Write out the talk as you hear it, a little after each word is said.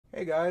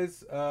Hey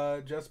guys,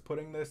 just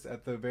putting this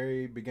at the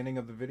very beginning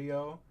of the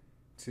video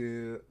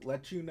to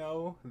let you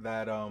know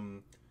that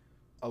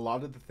a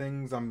lot of the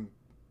things I'm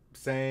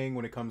saying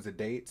when it comes to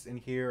dates in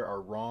here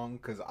are wrong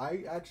because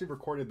I actually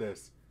recorded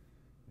this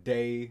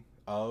day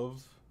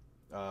of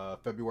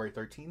February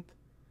 13th,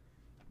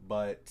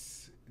 but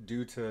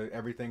due to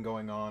everything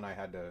going on, I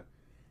had to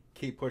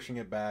keep pushing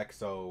it back,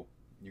 so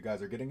you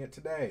guys are getting it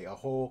today, a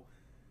whole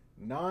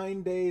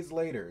 9 days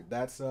later.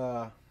 That's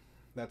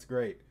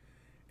great.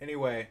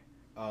 Anyway,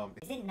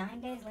 Is it 9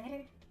 days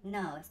later?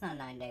 No, it's not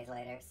 9 days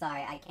later.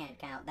 Sorry, I can't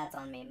count. That's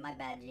on me. My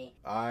bad, G.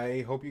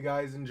 I hope you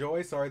guys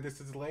enjoy. Sorry this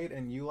is late,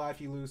 and You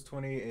Laugh, You Lose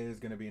 20 is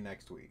going to be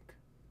next week.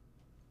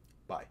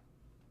 Bye.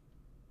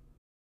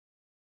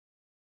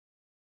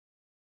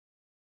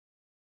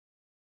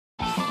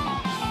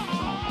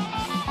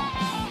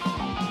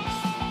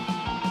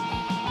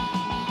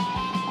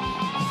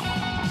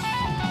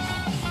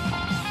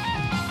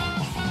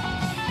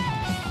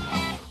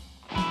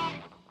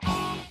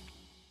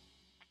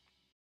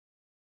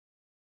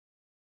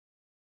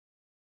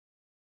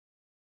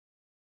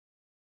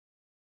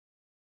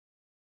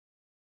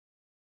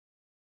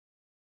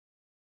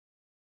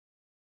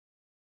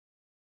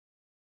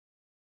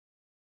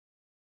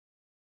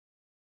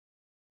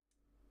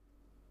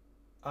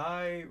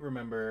 I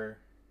remember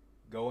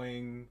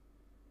going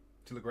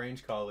to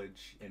LaGrange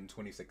College in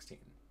 2016.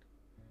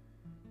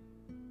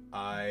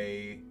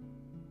 I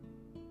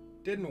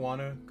didn't want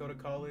to go to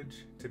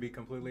college, to be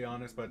completely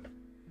honest, but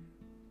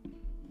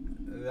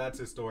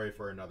that's a story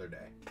for another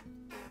day.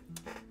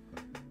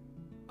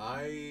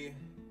 I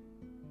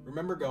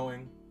remember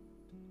going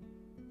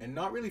and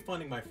not really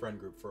finding my friend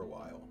group for a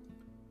while.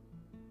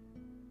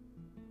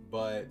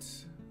 But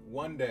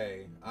one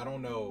day, I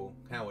don't know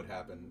how it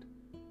happened,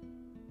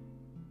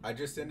 I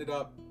just ended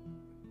up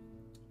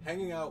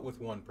hanging out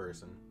with one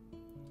person,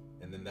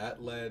 and then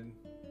that led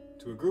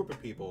to a group of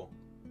people,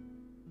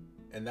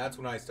 and that's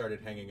when I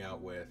started hanging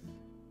out with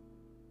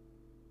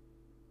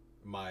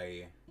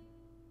my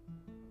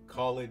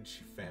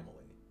college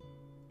family.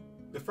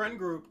 The friend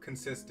group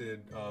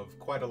consisted of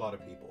quite a lot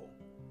of people,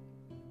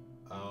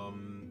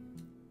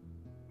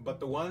 but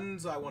the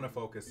ones I want to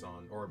focus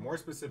on, or more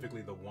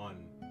specifically the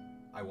one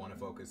I want to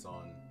focus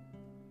on,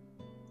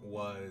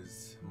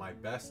 was my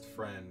best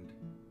friend,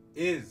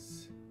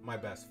 is my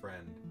best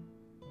friend,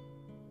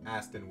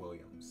 Aston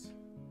Williams.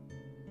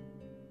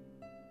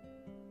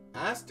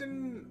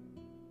 Aston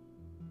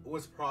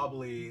was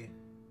probably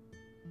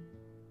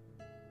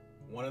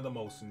one of the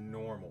most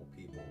normal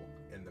people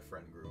in the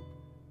friend group,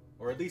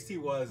 or at least he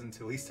was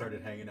until he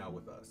started hanging out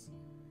with us.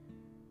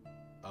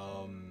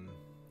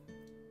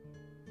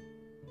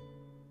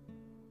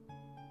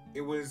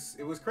 It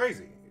was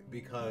crazy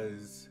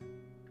because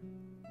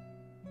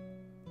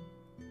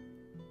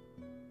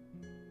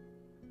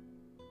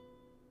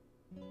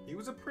he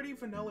was a pretty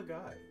vanilla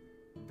guy.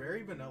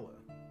 Very vanilla.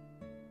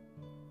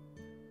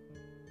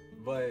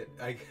 But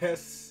I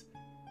guess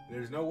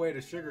there's no way to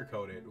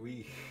sugarcoat it.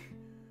 We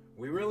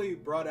really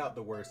brought out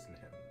the worst in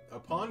him.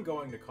 Upon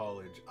going to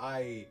college,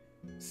 I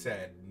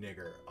said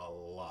nigger a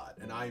lot.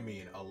 And I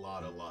mean a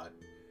lot.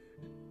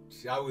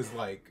 I was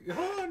like,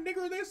 oh,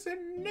 nigger this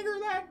and nigger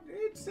that.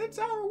 It's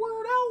our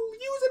word. I'll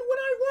use it when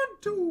I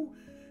want to.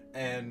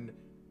 And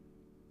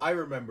I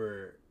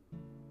remember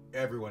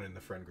everyone in the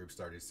friend group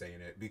started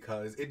saying it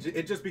because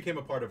it just became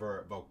a part of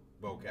our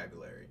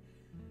vocabulary.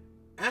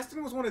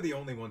 Aston was one of the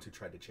only ones who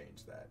tried to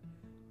change that.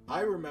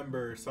 I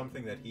remember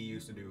something that he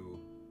used to do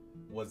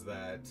was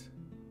that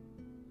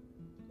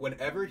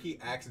whenever he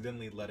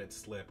accidentally let it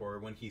slip, or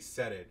when he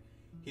said it,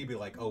 he'd be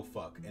like, oh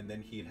fuck, and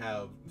then he'd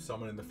have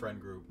someone in the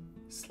friend group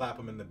slap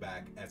him in the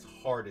back as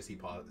hard as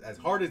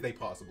they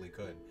possibly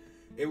could.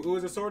 It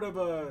was a sort of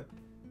a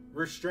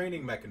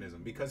restraining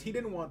mechanism because he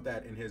didn't want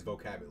that in his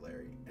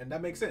vocabulary, and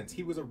that makes sense.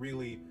 He was a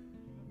really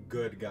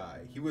good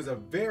guy. He was a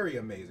very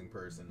amazing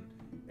person,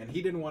 and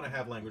he didn't want to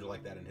have language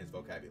like that in his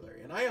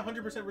vocabulary, and I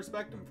 100%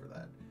 respect him for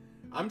that.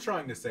 I'm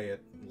trying to say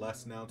it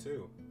less now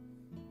too.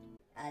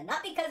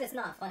 Not because it's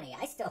not funny.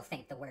 I still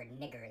think the word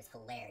nigger is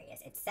hilarious.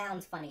 It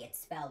sounds funny,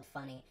 it's spelled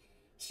funny.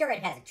 Sure,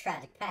 it has a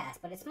tragic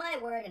past, but it's my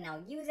word and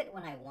I'll use it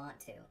when I want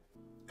to.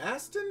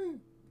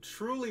 Aston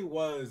truly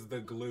was the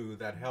glue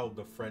that held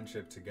the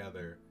friendship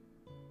together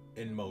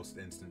in most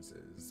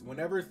instances.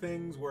 Whenever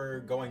things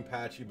were going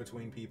patchy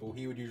between people,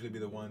 he would usually be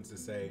the ones to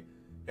say,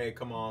 hey,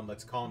 come on,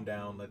 let's calm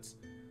down,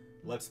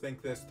 let's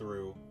think this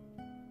through.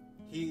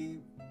 He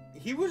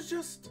was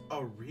just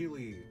a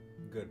really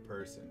good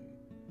person.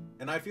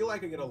 And I feel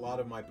like I get a lot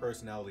of my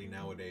personality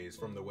nowadays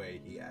from the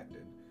way he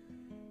acted.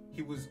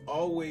 He was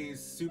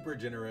always super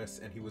generous,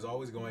 and he was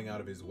always going out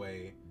of his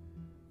way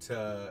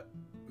to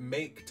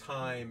make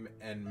time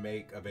and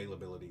make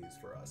availabilities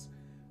for us.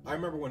 I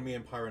remember when me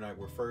and Pyro and I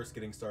were first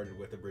getting started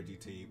with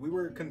Abridged T, we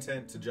were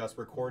content to just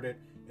record it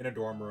in a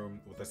dorm room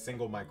with a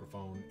single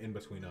microphone in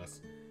between us,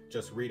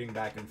 just reading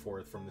back and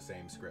forth from the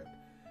same script.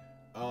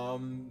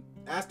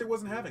 Aston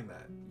wasn't having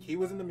that. He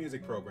was in the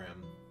music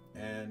program,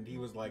 and he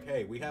was like,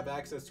 hey, we have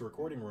access to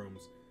recording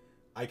rooms.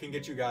 I can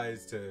get you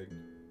guys to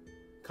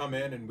come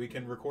in and we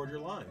can record your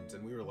lines.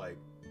 And we were like,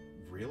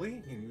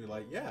 really? And we were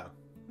like, yeah.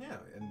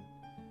 And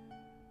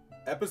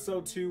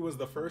episode 2 was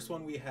the first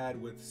one we had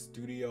with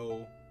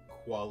studio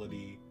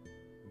quality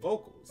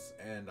vocals.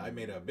 And I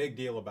made a big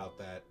deal about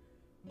that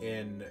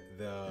in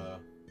the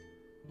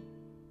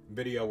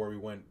video where we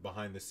went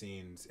behind the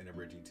scenes in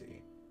Abridge ET.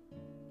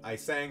 I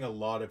sang a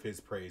lot of his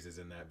praises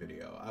in that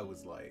video. I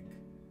was like,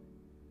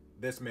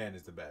 this man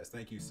is the best.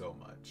 Thank you so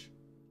much.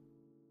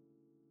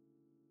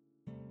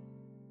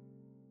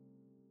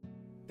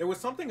 There was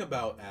something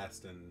about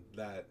Aston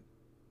that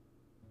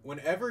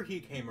whenever he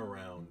came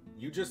around,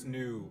 you just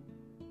knew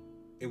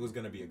it was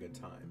going to be a good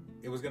time.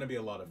 It was going to be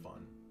a lot of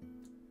fun.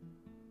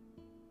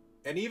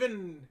 And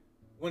even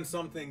when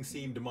something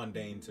seemed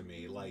mundane to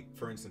me, like,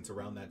 for instance,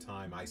 around that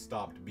time, I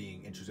stopped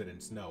being interested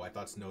in snow. I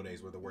thought snow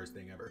days were the worst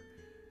thing ever.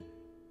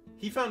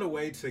 He found a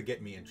way to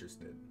get me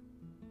interested.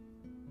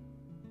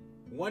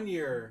 One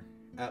year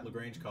at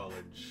LaGrange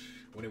College,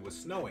 when it was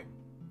snowing,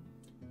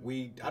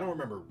 I don't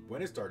remember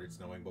when it started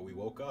snowing, but we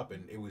woke up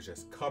and it was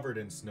just covered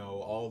in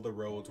snow. All the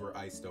roads were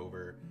iced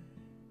over.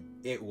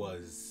 It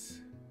was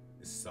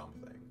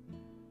something.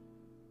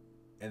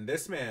 And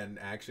this man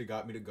actually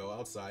got me to go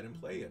outside and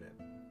play in it.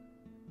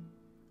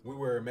 We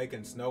were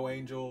making snow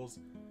angels,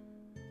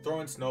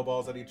 throwing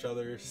snowballs at each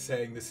other,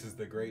 saying this is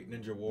the Great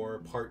Ninja War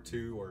Part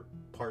 2 or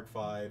Part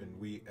 5, and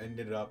we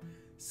ended up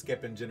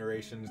skipping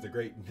generations, the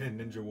Great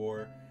Ninja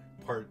War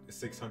Part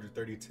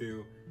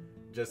 632,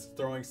 just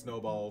throwing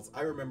snowballs.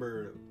 I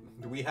remember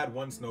we had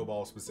one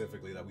snowball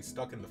specifically that we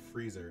stuck in the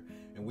freezer,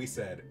 and we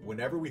said,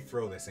 whenever we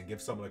throw this and give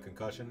someone a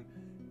concussion,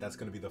 that's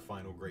going to be the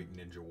final Great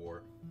Ninja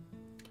War.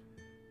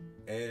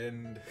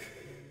 And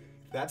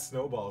that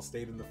snowball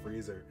stayed in the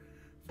freezer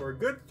for a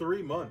good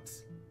 3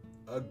 months.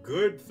 A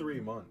good 3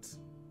 months.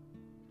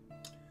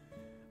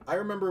 I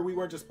remember we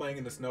weren't just playing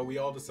in the snow. We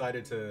all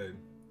decided to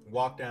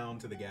walk down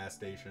to the gas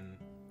station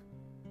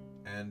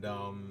and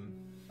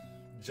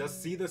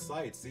just see the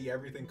sights, see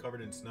everything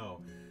covered in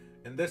snow.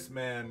 And this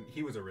man,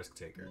 he was a risk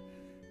taker.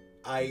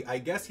 I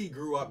guess he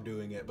grew up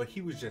doing it, but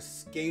he was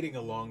just skating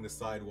along the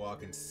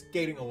sidewalk and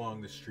skating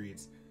along the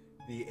streets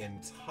the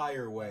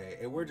entire way.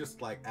 And we're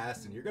just like,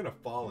 Aston, you're gonna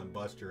fall and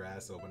bust your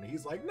ass open. And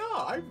he's like,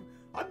 nah,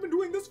 I've been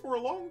doing this for a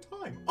long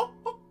time. Oh,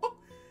 oh, oh.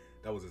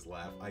 That was his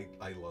laugh.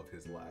 I love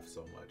his laugh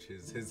so much.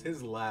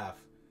 His laugh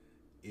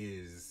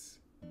is...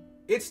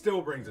 It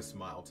still brings a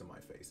smile to my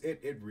face.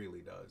 It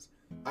really does.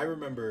 I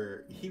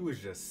remember he was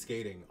just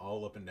skating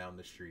all up and down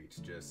the streets,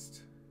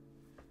 just...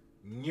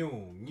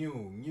 New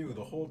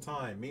the whole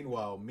time.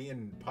 Meanwhile, me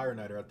and Pyro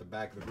Knight are at the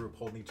back of the group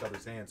holding each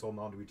other's hands, holding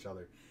on to each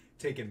other,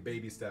 taking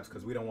baby steps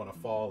because we don't want to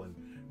fall and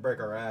break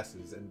our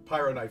asses. And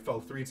Pyro Knight fell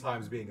 3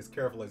 times being as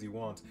careful as he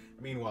wants.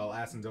 Meanwhile,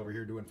 Aston's over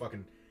here doing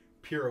fucking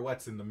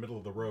pirouettes in the middle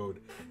of the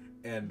road.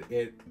 And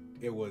it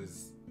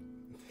was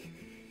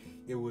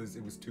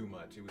too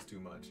much. It was too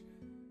much.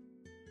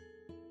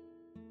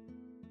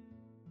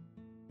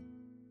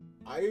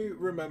 I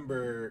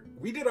remember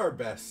we did our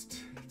best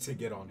to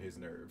get on his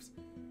nerves.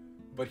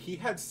 But he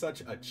had such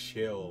a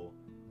chill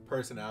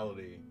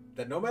personality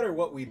that no matter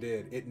what we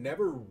did, it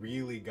never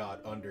really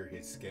got under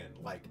his skin,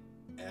 like,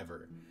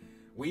 ever.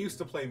 We used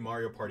to play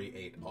Mario Party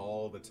 8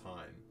 all the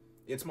time.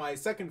 It's my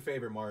second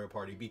favorite Mario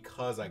Party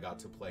because I got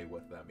to play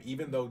with them,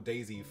 even though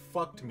Daisy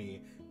fucked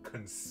me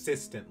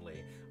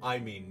consistently. I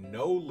mean,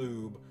 no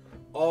lube,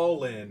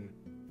 all in,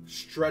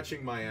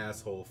 stretching my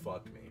asshole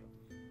fucked me.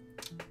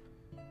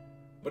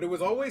 But it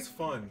was always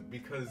fun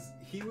because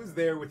he was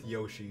there with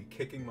Yoshi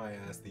kicking my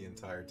ass the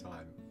entire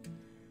time.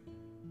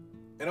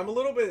 And I'm a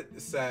little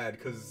bit sad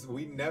because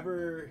we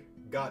never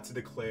got to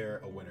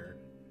declare a winner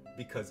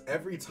because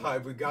every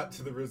time we got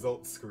to the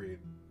results screen,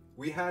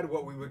 we had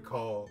what we would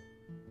call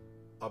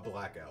a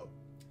blackout.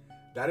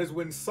 That is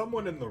when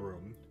someone in the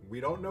room, we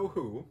don't know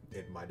who,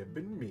 it might have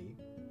been me,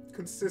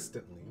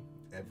 consistently,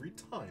 every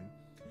time,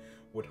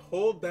 would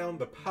hold down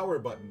the power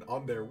button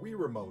on their Wii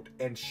remote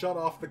and shut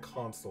off the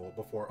console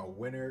before a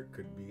winner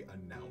could be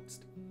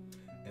announced.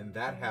 And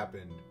that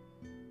happened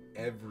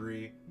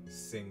every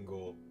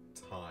single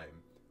time.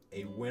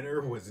 A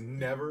winner was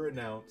never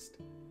announced,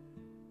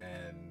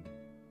 and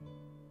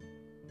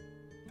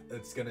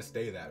it's gonna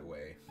stay that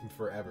way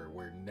forever.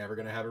 We're never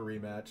gonna have a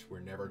rematch. We're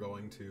never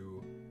going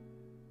to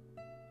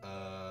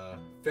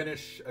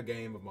finish a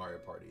game of Mario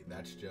Party.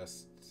 That's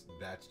just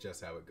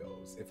how it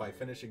goes. If I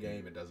finish a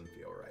game, it doesn't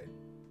feel right.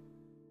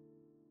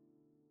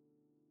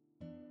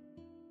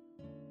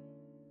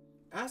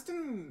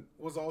 Aston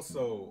was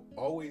also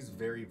always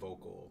very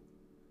vocal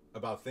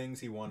about things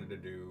he wanted to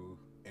do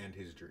and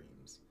his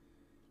dreams.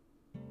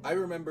 I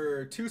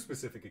remember 2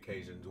 specific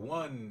occasions.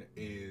 One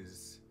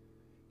is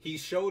he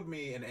showed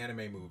me an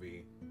anime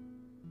movie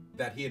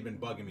that he had been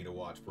bugging me to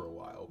watch for a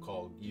while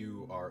called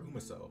You Are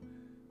Umasou,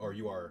 or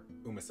You Are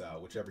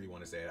Umasou, whichever you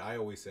want to say it. I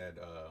always said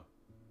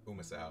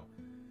Umasou.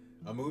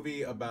 A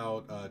movie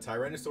about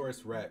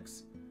Tyrannosaurus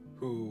Rex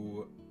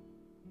who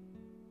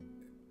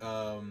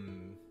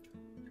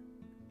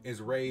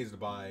is raised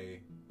by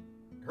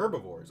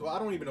herbivores. Well, I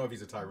don't even know if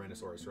he's a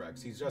Tyrannosaurus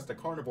Rex. He's just a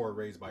carnivore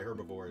raised by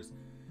herbivores.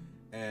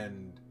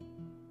 And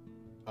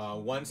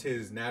once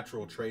his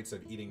natural traits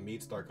of eating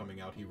meat start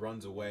coming out, he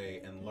runs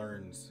away and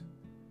learns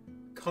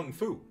kung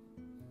fu.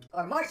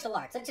 Or martial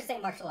arts. Let's just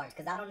say martial arts,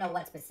 because I don't know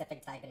what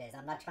specific type it is.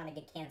 I'm not trying to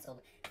get canceled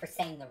for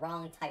saying the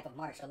wrong type of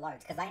martial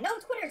arts, because I know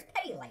Twitter's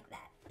petty like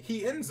that.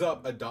 He ends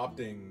up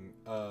adopting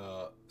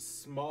a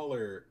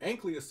smaller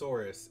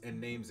Ankylosaurus and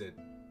names it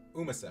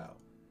Umasao.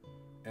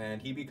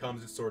 And he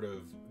becomes a sort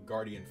of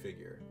guardian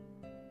figure.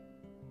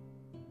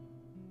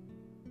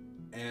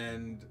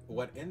 And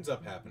what ends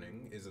up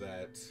happening is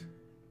that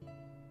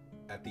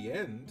at the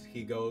end,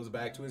 he goes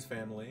back to his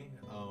family,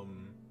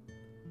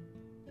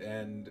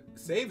 and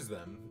saves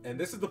them. And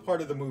this is the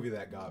part of the movie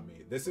that got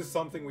me. This is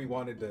something we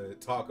wanted to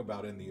talk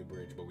about in the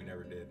abridged, but we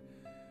never did.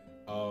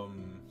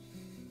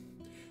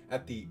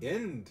 At the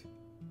end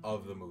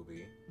of the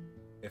movie,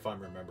 if I'm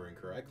remembering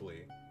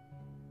correctly,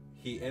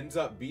 he ends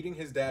up beating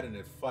his dad in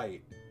a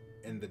fight,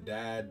 and the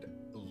dad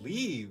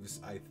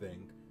leaves, I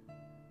think.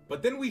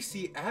 But then we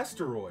see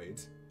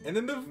asteroids, and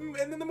then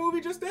the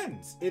movie just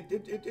ends.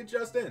 It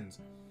just ends.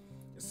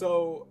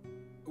 So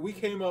we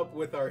came up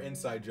with our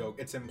inside joke.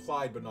 It's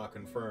implied but not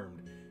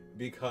confirmed,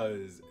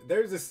 because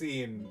there's a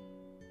scene,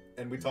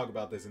 and we talk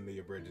about this in the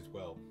abridged as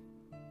well,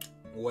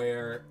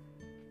 where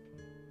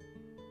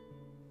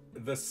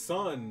the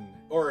son,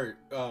 or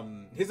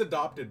his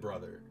adopted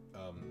brother,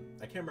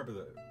 I can't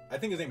remember I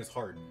think his name is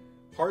Hart.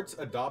 Hart's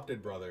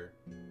adopted brother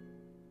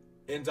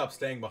ends up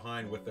staying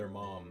behind with their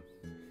mom.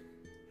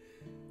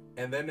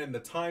 And then in the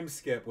time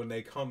skip, when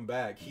they come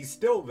back, he's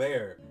still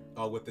there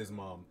with his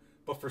mom.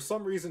 But for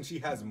some reason, she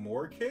has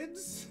more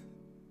kids.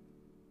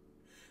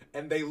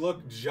 And they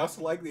look just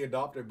like the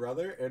adopted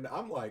brother. And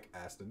I'm like,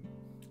 Aston,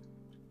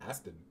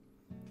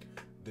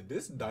 did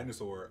this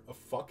dinosaur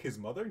fuck his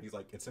mother? And he's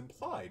like, it's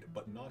implied,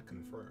 but not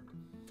confirmed.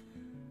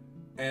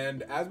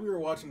 And as we were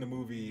watching the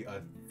movie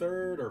a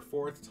third or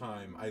fourth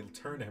time, I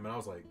turned to him and I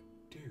was like,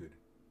 dude,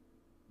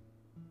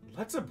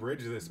 let's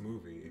abridge this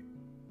movie.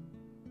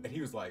 And he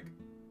was like,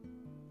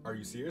 are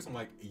you serious? I'm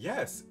like,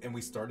 yes. And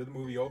we started the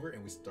movie over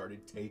and we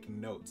started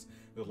taking notes.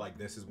 They're like,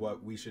 this is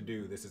what we should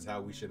do. This is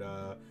how we should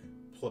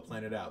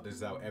plan it out. This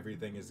is how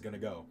everything is gonna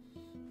go.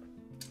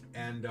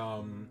 And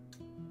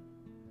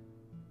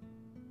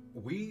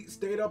we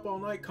stayed up all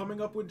night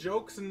coming up with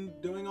jokes and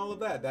doing all of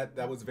that.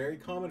 That was very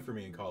common for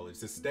me in college,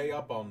 to stay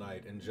up all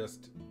night and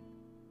just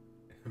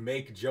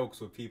make jokes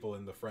with people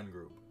in the friend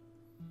group.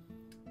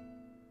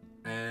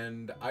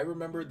 And I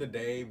remember the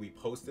day we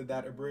posted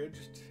that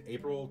abridged,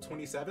 April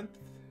 27th,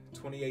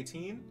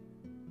 2018.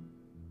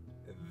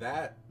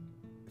 That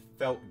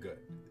felt good.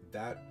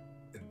 That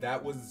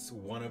was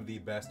one of the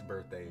best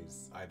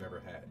birthdays I've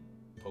ever had,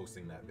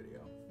 posting that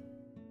video.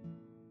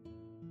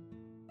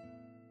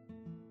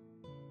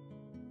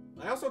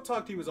 I also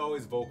talked he was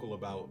always vocal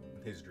about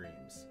his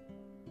dreams.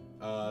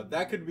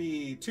 That could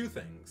be two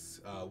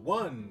things.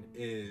 One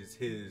is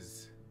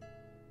his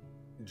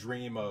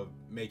dream of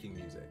making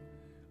music.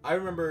 I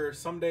remember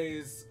some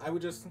days I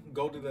would just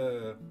go to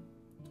the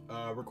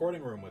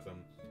recording room with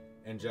him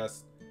and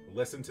just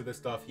listen to the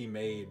stuff he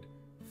made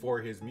for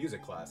his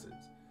music classes.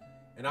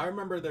 And I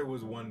remember there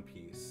was one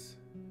piece.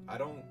 I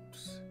don't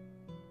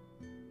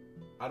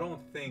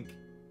think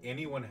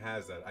anyone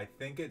has that. I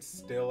think it's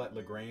still at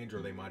LaGrange,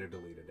 or they might have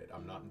deleted it.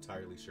 I'm not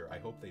entirely sure. I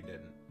hope they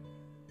didn't.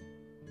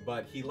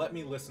 But he let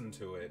me listen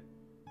to it,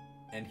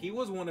 and he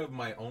was one of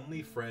my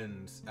only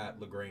friends at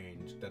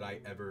LaGrange that I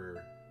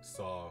ever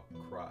saw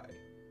cry.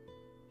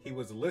 He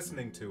was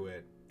listening to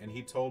it, and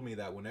he told me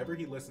that whenever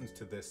he listens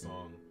to this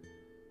song,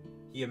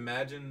 he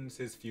imagines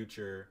his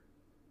future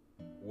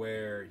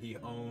where he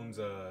owns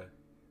a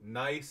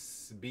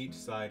nice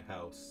beachside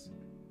house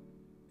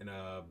and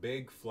a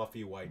big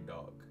fluffy white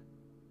dog.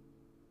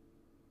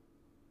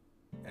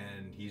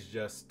 And he's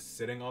just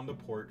sitting on the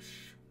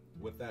porch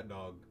with that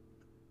dog,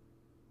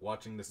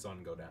 watching the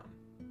sun go down.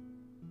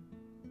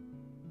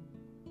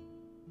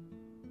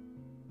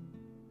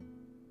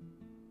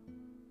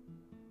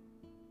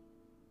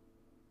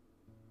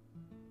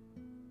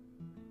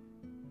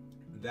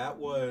 That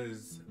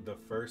was the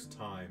first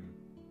time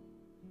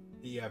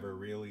he ever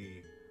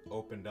really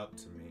opened up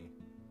to me.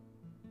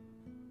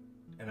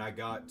 And I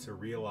got to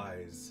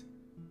realize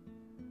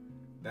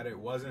that it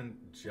wasn't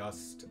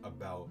just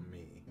about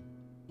me.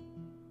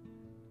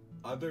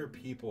 Other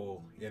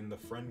people in the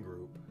friend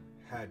group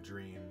had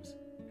dreams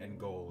and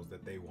goals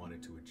that they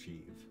wanted to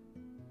achieve.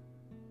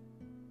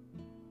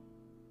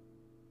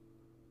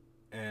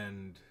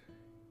 And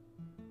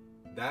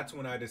that's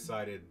when I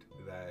decided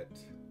that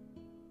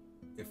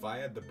if I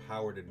had the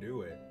power to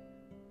do it,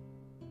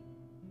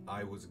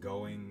 I was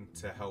going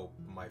to help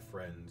my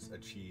friends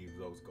achieve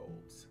those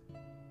goals.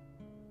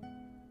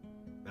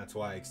 That's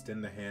why I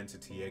extend the hand to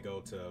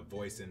Diego to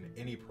voice in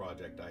any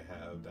project I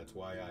have. That's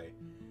why I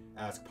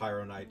ask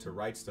Pyro Knight to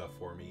write stuff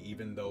for me,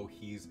 even though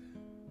he's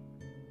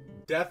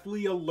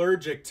deathly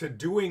allergic to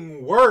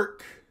doing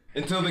work.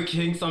 Until the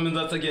king summons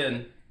us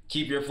again,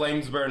 keep your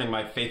flames burning,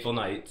 my faithful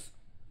knights.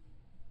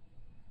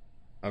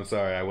 I'm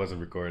sorry, I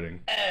wasn't recording.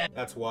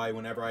 That's why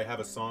whenever I have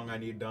a song I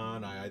need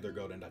done, I either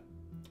go to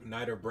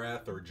Night of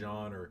Breath or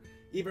John or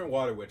even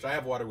Waterwitch. I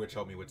have Waterwitch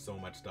help me with so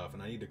much stuff,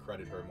 and I need to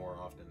credit her more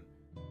often.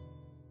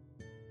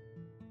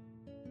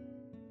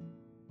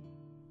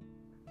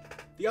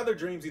 The other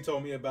dreams he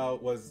told me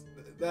about was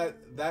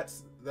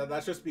that's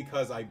just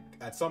because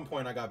at some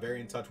point I got very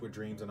in touch with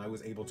dreams and I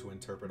was able to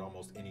interpret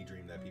almost any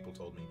dream that people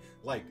told me.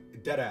 Like,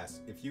 deadass,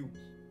 if you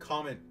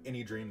comment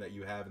any dream that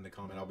you have in the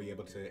comment, I'll be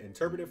able to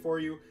interpret it for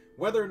you.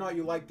 Whether or not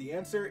you like the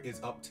answer is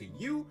up to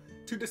you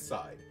to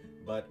decide.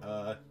 But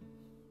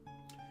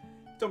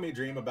he told me a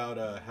dream about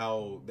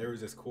how there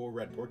was this cool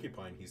red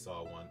porcupine he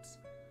saw once.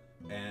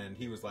 And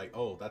he was like,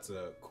 oh, that's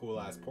a cool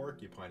ass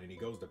porcupine, and he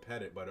goes to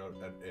pet it, but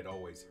it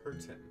always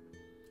hurts him.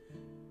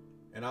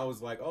 And I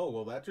was like, oh,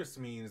 well, that just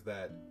means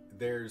that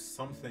there's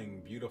something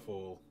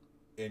beautiful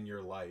in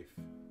your life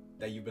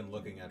that you've been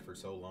looking at for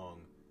so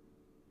long,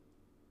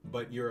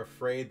 but you're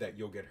afraid that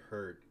you'll get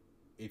hurt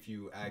if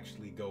you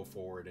actually go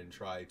forward and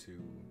try to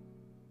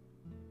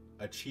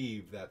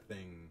achieve that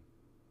thing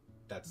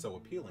that's so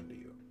appealing to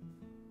you.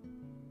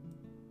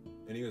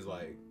 And he was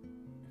like,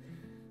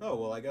 oh,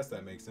 well, I guess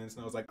that makes sense.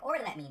 And I was like, or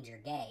that means you're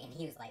gay. And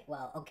he was like,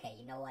 well, okay,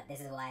 you know what?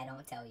 This is why I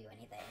don't tell you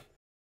anything.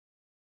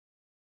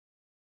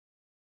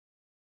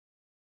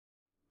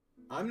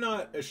 I'm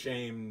not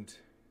ashamed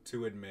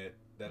to admit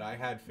that I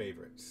had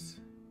favorites.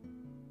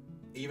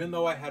 Even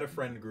though I had a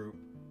friend group,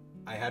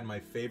 I had my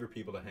favorite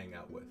people to hang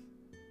out with.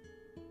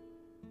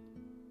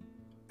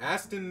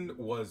 Aston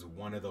was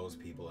one of those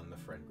people in the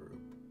friend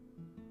group.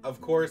 Of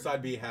course,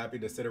 I'd be happy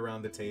to sit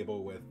around the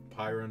table with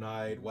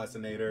Pyronite,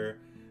 Wessonator,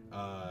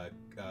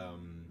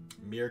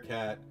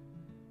 Meerkat,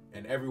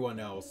 and everyone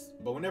else.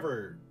 But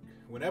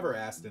whenever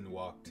Aston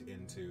walked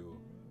into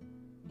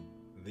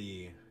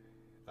the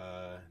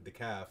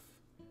calf,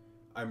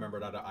 I remember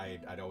that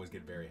I'd always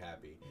get very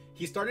happy.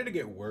 He started to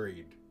get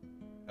worried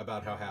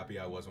about how happy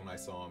I was when I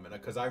saw him, and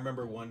because I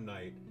remember one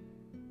night,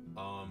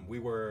 we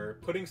were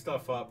putting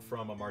stuff up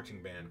from a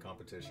marching band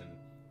competition,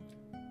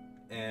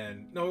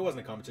 and no, it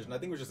wasn't a competition. I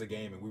think it was just a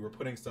game, and we were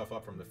putting stuff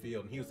up from the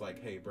field, and he was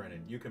like, "Hey,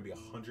 Brennan, you can be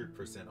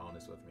 100%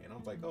 honest with me," and I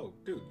was like, "Oh,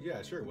 dude,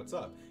 yeah, sure. What's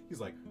up?" He's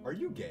like, "Are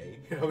you gay?"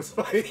 And I was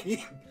like,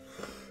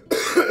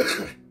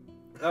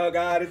 "Oh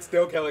God, it's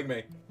still killing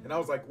me." And I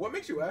was like, "What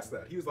makes you ask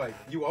that?" He was like,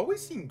 "You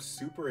always seem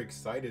super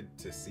excited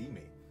to see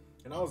me."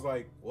 And I was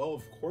like, "Well,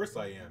 of course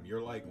I am.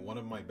 You're like one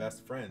of my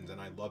best friends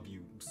and I love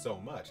you so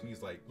much." And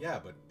he's like, "Yeah,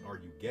 but are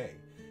you gay?"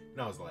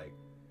 And I was like,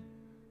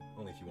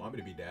 "Only if you want me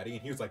to be, daddy."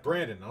 And he was like,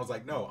 "Brandon." And I was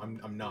like, "No,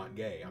 I'm not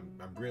gay.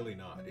 I'm really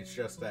not. It's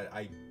just that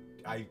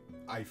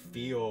I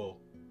feel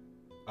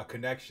a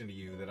connection to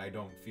you that I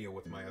don't feel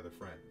with my other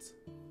friends."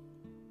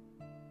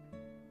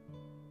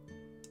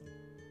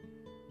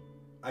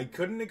 I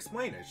couldn't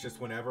explain it. It's just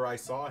whenever I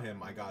saw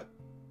him, I got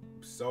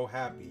so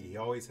happy. He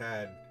always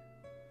had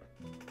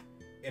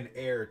an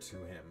air to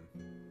him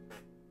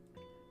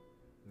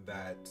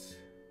that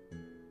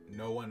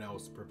no one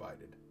else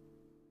provided.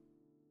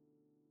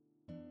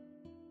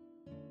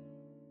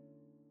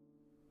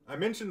 I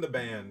mentioned the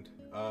band.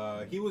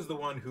 He was the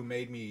one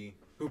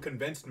who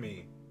convinced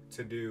me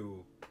to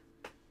do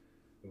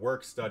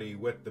work study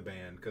with the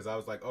band, because I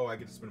was like, oh, I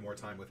get to spend more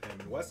time with him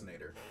and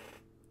Wessonator.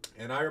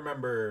 And I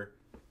remember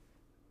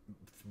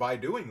by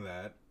doing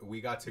that, we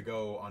got to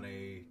go on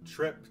a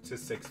trip to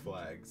Six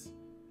Flags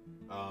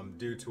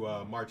due to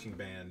a marching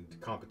band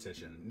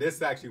competition.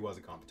 This actually was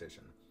a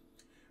competition.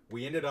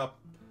 We ended up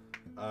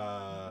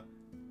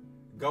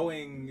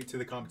going to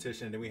the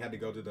competition, and we had to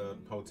go to the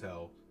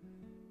hotel.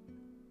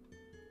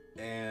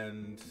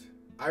 And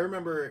I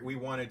remember we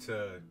wanted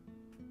to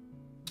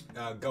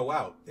go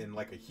out in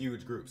like a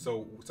huge group.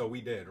 So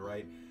we did,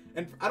 right?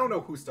 And I don't know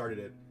who started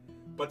it,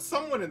 but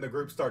someone in the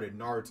group started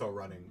Naruto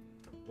running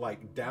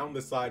like down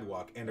the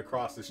sidewalk and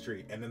across the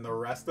street, and then the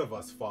rest of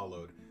us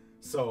followed.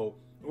 So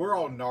we're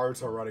all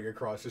Naruto running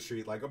across the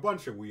street like a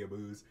bunch of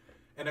weeaboos,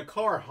 and a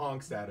car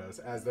honks at us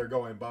as they're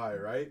going by,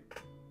 right?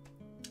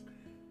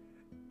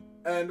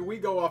 And we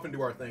go off and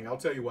do our thing. I'll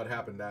tell you what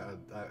happened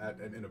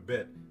in a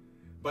bit.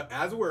 But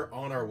as we're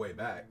on our way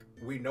back,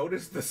 we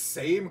noticed the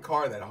same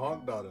car that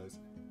honked on us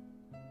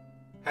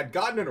had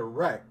gotten in a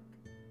wreck.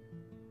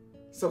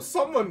 So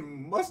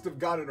someone must have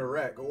gotten in a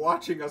wreck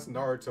watching us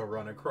Naruto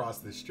run across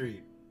the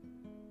street.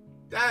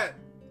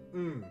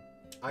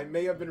 I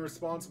may have been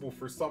responsible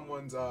for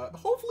someone's,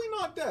 hopefully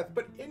not death,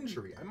 but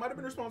injury. I might have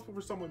been responsible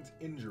for someone's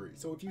injury.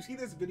 So if you see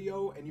this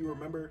video and you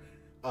remember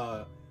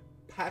a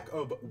pack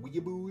of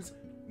weeaboos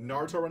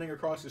Naruto running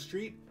across the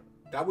street,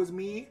 that was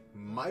me.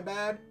 My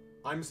bad.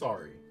 I'm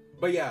sorry.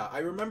 But yeah, I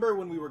remember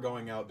when we were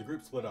going out, the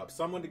group split up.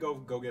 Some went to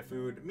go get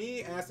food.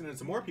 Me, Aston, and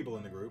some more people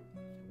in the group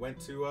went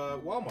to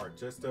Walmart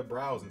just to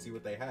browse and see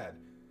what they had.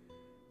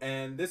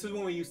 And this is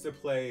when we used to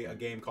play a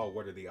game called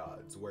What Are the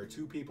Odds, where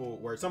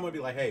someone would be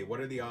like, hey,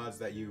 what are the odds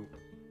that you,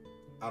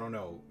 I don't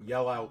know,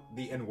 yell out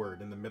the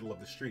N-word in the middle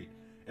of the street?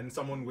 And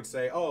someone would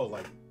say, oh,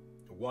 like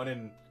 1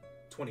 in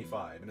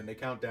 25. And then they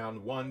count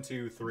down 1,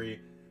 2, 3,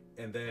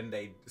 and then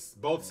they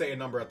both say a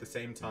number at the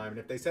same time. And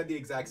if they said the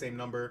exact same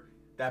number,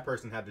 that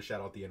person had to shout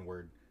out the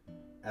N-word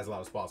as loud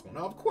as possible.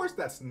 Now, of course,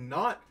 that's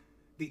not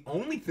the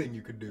only thing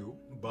you could do,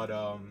 but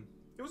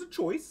it was a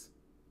choice.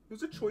 It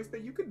was a choice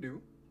that you could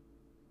do.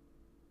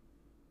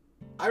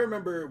 I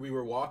remember we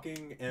were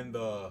walking in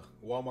the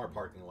Walmart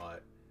parking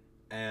lot,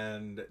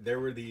 and there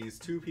were these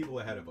two people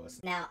ahead of us.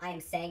 Now, I am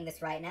saying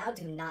this right now,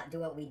 do not do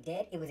what we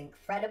did. It was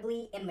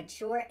incredibly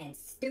immature and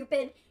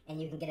stupid,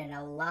 and you can get in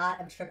a lot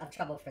of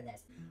trouble for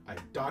this. I'm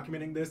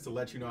documenting this to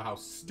let you know how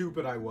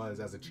stupid I was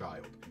as a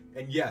child.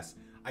 And yes,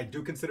 I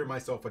do consider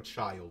myself a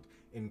child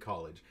in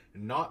college.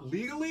 Not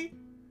legally,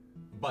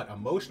 but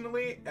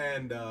emotionally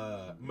and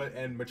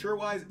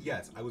mature-wise,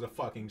 yes, I was a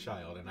fucking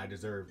child, and I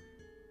deserve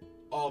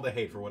all the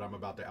hate for what I'm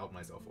about to out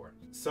myself for.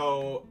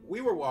 So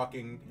we were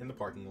walking in the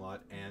parking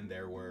lot, and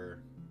there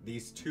were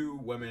these two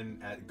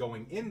women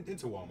going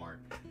into Walmart,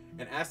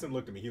 and Aston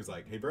looked at me. He was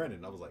like, "Hey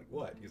Brandon," I was like,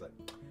 "What?" He's like,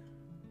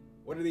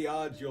 what are the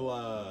odds you'll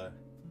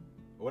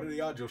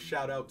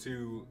shout out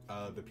to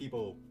the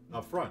people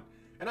up front?"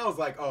 And I was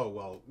like, "Oh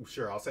well,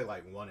 sure, I'll say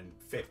like 1 in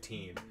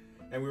 15."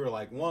 And we were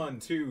like 1,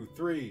 2,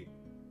 3,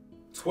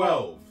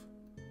 12.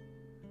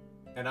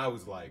 And I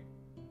was like,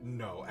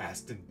 "No,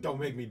 Aston, don't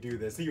make me do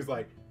this." He was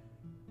like,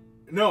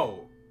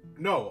 No,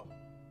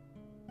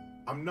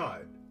 I'm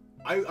not.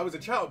 I was a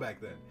child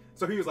back then.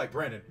 So he was like,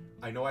 "Brandon,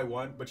 I know I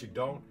won, but you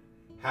don't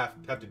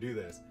have to do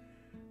this."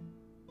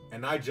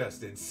 And I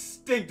just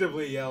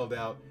instinctively yelled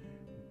out,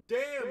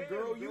 "Damn,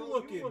 girl, you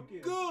looking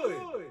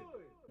good."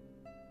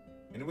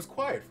 And it was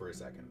quiet for a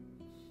second.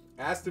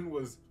 Aston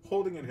was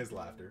holding in his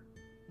laughter.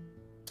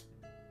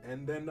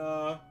 And then,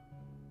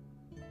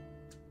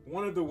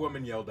 one of the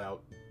women yelled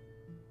out,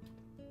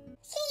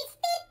 "She's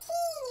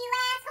 15, you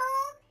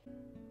asshole!"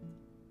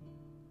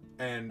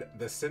 And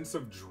the sense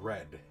of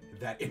dread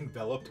that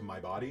enveloped my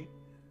body,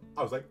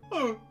 I was like,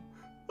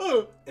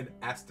 and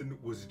Aston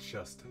was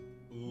just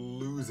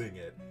losing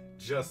it,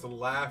 just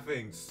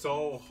laughing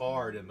so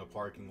hard in the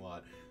parking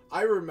lot.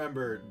 I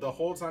remember the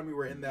whole time we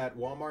were in that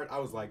Walmart, I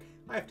was like,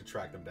 I have to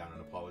track them down and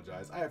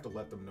apologize. I have to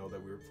let them know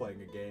that we were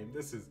playing a game.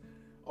 This is,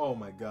 oh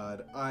my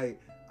god, I've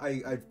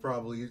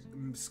probably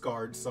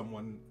scarred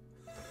someone.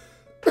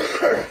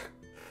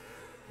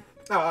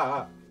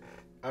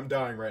 I'm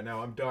dying right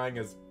now. I'm dying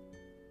as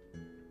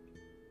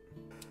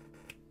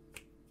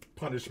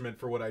punishment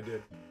for what I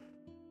did.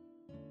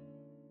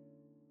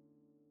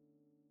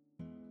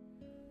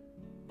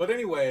 But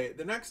anyway,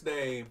 the next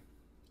day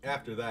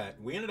after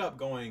that, we ended up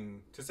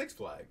going to Six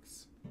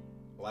Flags.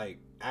 Like,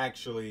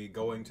 actually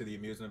going to the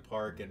amusement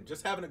park and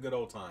just having a good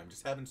old time.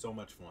 Just having so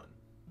much fun.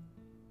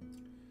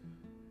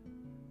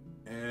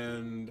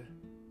 And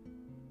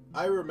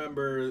I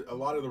remember a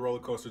lot of the roller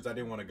coasters I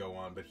didn't want to go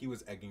on, but he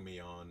was egging me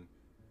on.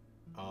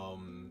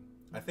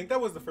 I think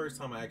that was the first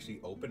time I actually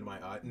opened my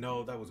eye.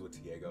 No, that was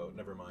with Diego.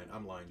 Never mind.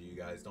 I'm lying to you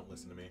guys. Don't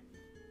listen to me.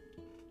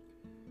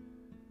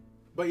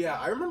 But yeah,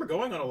 I remember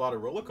going on a lot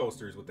of roller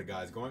coasters with the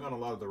guys, going on a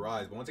lot of the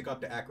rides. But once it got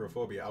to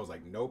acrophobia, I was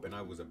like, nope, and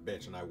I was a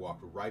bitch, and I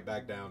walked right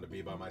back down to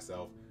be by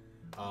myself.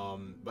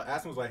 But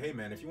Aston was like, hey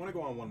man, if you want to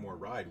go on one more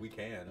ride, we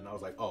can. And I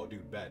was like, oh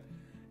dude, bet.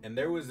 And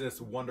there was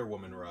this Wonder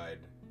Woman ride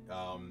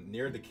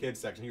near the kids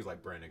section. He was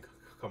like, Brandon,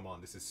 come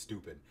on, this is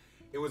stupid.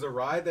 It was a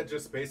ride that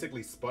just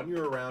basically spun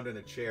you around in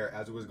a chair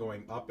as it was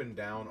going up and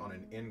down on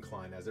an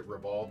incline as it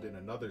revolved in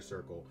another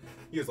circle.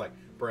 He was like,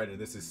 Brandon,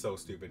 this is so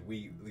stupid.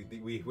 We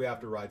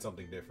have to ride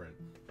something different.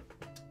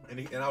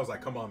 And I was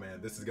like, come on, man,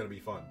 this is going to be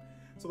fun.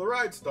 So the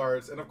ride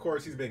starts, and of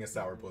course he's being a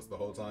sourpuss the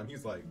whole time.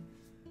 He's like,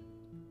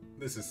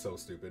 this is so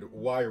stupid.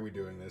 Why are we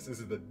doing this? This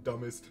is the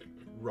dumbest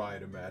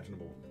ride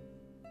imaginable.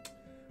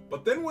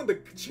 But then when the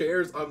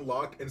chairs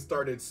unlocked and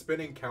started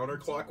spinning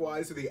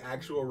counterclockwise to the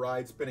actual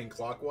ride spinning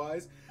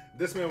clockwise,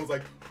 this man was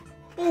like,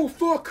 oh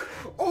fuck,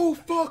 oh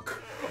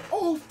fuck,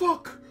 oh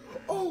fuck,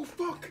 oh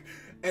fuck.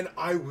 And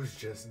I was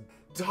just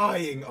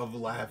dying of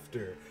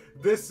laughter.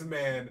 This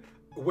man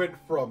went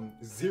from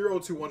 0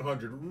 to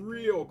 100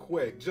 real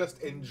quick,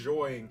 just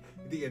enjoying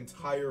the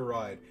entire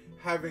ride,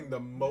 having the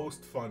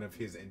most fun of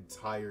his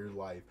entire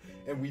life.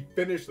 And we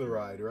finished the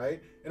ride,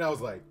 right? And I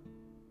was like,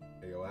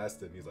 hey, yo,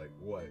 Aston. He's like,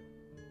 what?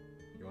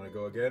 You want to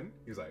go again?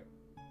 He's like,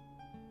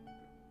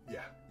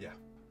 yeah.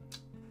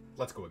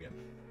 Let's go again.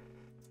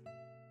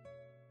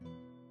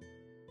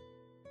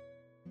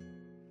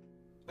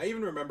 I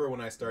even remember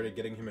when I started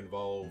getting him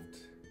involved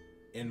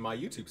in my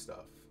YouTube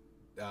stuff,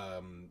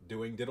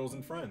 doing Diddles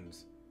and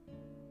Friends.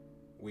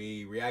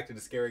 We reacted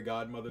to Scary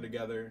Godmother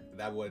together.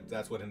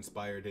 That's what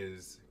inspired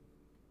his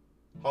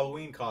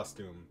Halloween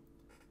costume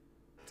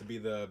to be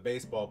the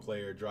baseball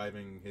player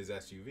driving his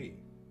SUV.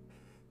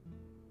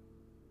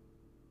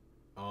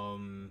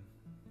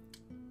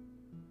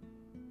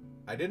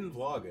 I didn't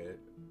vlog it,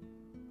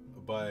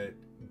 but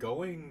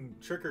going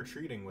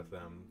trick-or-treating with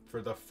them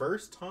for the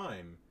first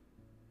time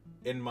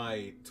in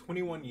my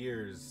 21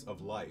 years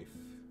of life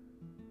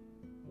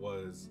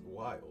was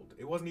wild.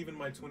 It wasn't even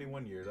my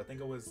 21 years. I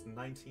think I was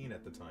 19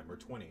 at the time, or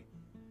 20.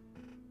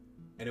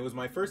 And it was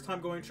my first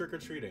time going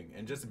trick-or-treating,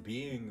 and just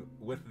being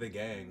with the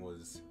gang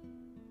was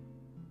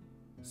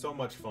so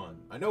much fun.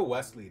 I know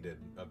Wesley did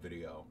a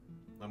video.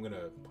 I'm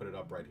gonna put it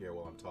up right here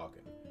while I'm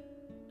talking.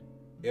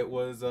 It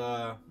was,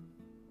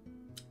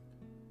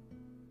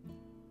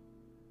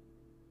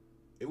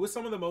 It was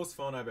some of the most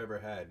fun I've ever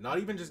had. Not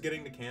even just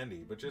getting the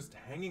candy, but just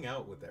hanging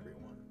out with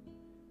everyone.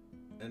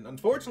 And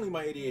unfortunately,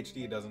 my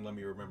ADHD doesn't let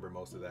me remember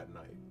most of that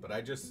night. But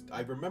I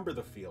remember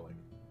the feeling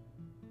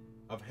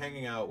of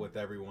hanging out with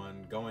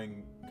everyone,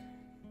 going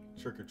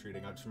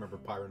trick-or-treating. I just remember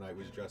Pyro Knight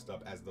was dressed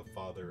up as the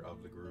father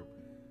of the group.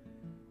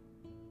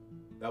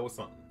 That was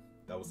something.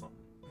 That was something.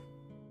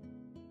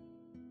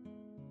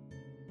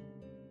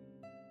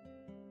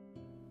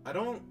 I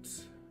don't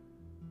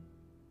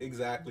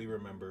exactly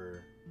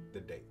remember the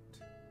date.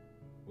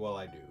 Well,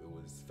 I do. It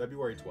was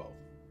February 12th.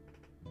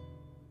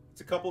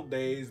 It's a couple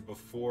days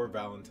before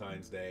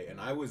Valentine's Day, and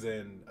I was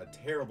in a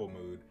terrible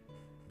mood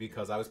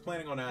because I was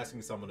planning on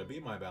asking someone to be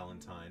my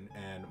Valentine,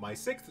 and my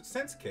sixth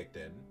sense kicked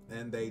in,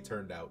 and they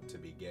turned out to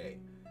be gay.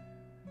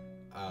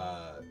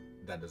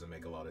 That doesn't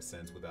make a lot of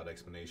sense without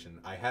explanation.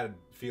 I had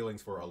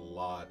feelings for a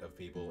lot of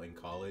people in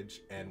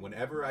college, and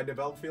whenever I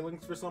developed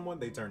feelings for someone,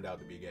 they turned out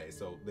to be gay.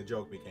 So the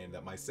joke became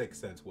that my sixth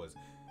sense was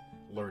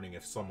learning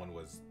if someone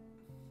was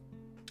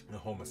a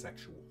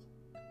homosexual.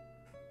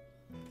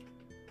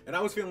 And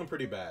I was feeling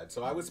pretty bad,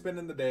 so I was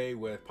spending the day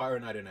with Pyro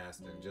Knight and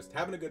Aston, just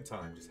having a good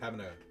time, just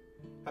having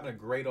a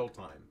great old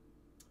time.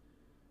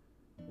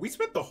 We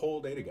spent the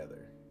whole day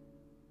together.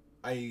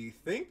 I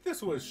think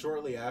this was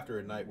shortly after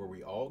a night where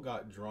we all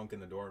got drunk in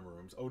the dorm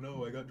rooms. Oh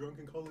no, I got drunk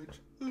in college.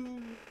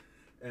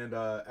 And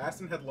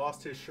Aston had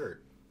lost his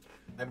shirt.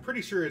 I'm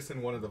pretty sure it's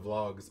in one of the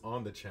vlogs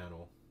on the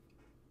channel.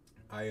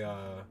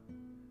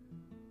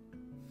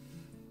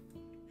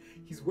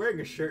 He's wearing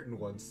a shirt in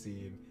one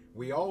scene.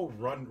 We all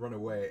run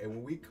away, and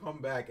when we come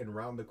back and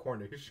round the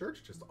corner, his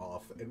shirt's just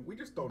off, and we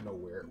just don't know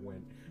where it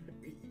went.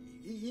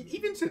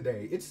 Even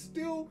today, it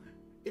still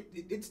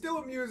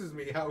amuses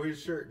me how his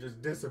shirt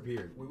just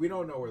disappeared. We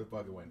don't know where the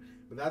fuck it went,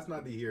 but that's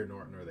neither here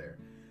nor there.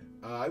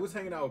 I was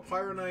hanging out with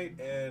Pyro Knight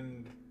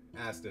and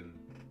Aston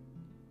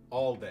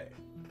all day,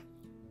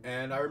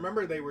 and I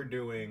remember they were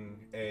doing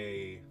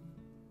a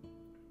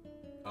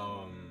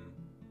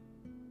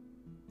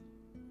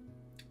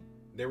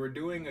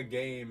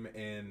game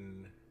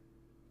in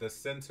the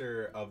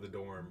center of the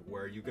dorm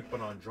where you could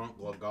put on drunk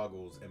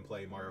goggles and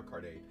play Mario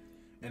Kart 8.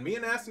 And me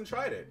and Aston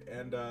tried it,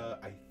 and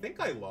I think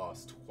I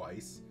lost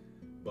twice,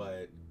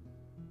 but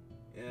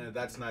yeah,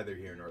 that's neither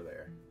here nor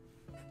there.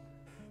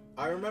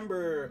 I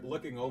remember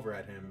looking over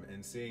at him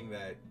and seeing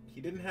that he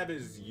didn't have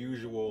his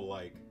usual,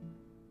 like,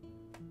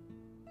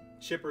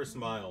 chipper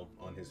smile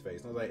on his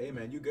face. And I was like, hey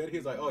man, you good? He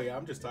was like, oh yeah,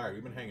 I'm just tired.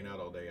 We've been hanging out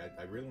all day.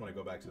 I really want to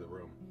go back to the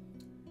room.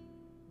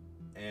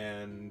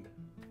 And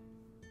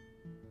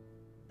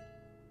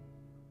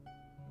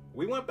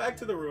we went back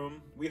to the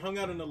room. We hung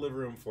out in the living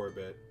room for a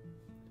bit.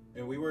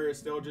 And we were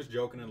still just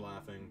joking and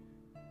laughing.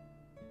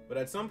 But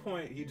at some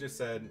point, he just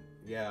said,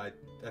 yeah,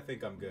 I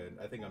think I'm good.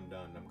 I think I'm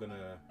done. I'm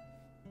gonna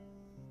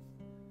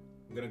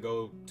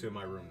go to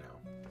my room now.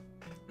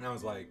 And I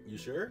was like, you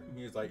sure? And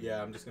he was like,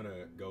 yeah, I'm just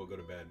gonna go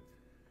to bed.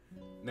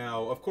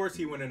 Now, of course,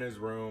 he went in his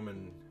room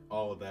and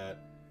all of that.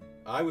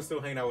 I was still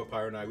hanging out with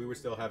Pyro Knight. We were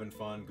still having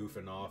fun,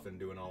 goofing off, and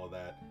doing all of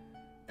that.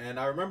 And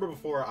I remember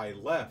before I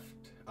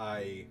left,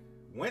 I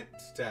went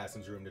to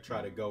Aston's room to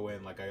try to go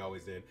in like I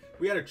always did.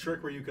 We had a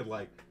trick where you could,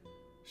 like,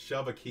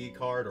 shove a key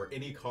card or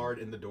any card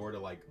in the door to,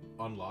 like,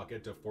 unlock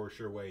it to force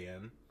your way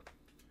in.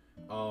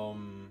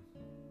 And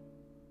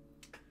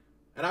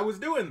I was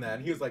doing that,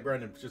 and he was like,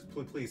 Brandon, just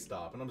please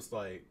stop. And I'm just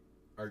like,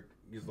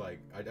 he's like,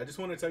 I just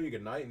want to tell you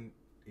good night. And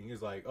he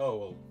was like, oh,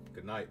 well,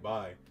 good night,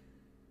 bye.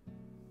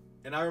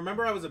 And I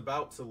remember I was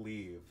about to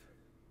leave,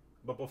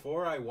 but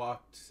before I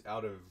walked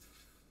out of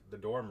the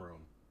dorm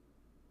room,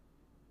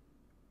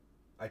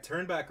 I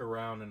turned back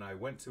around and I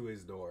went to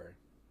his door.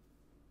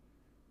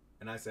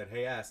 And I said,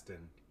 hey,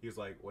 Aston. He was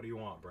like, what do you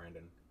want,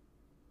 Brandon?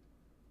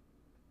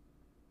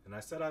 And I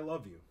said, I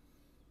love you.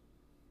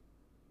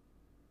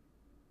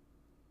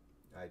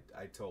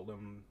 I told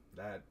him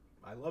that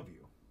I love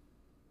you.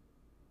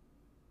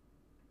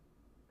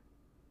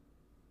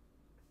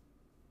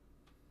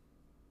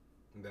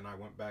 And then I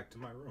went back to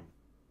my room.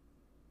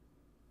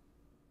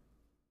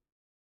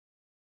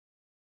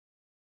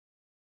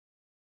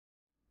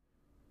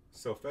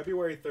 So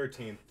February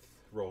 13th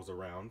rolls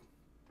around,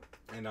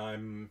 and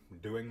I'm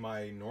doing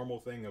my normal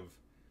thing of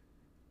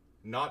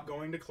not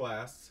going to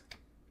class,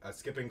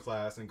 skipping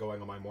class and going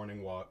on my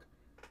morning walk.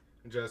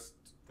 Just,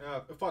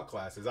 fuck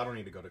classes, I don't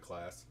need to go to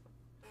class.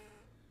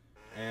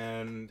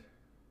 And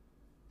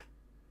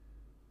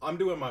I'm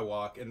doing my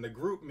walk, and the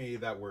group me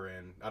that we're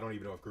in, I don't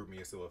even know if group me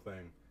is still a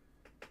thing,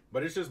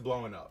 but it's just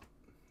blowing up.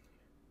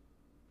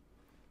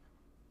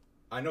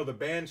 I know the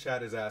band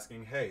chat is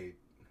asking, hey,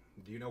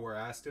 do you know where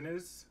Aston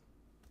is?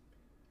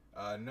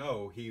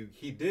 No,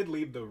 he did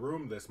leave the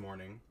room this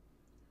morning.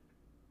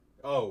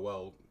 Oh,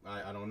 well,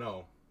 I don't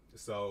know.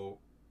 So,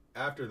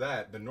 after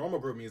that, the normal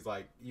group me is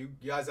like, you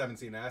guys haven't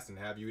seen Aston,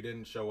 have you? He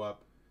didn't show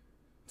up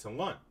to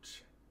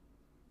lunch.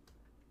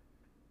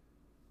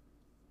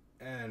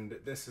 And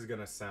this is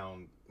gonna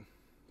sound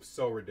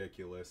so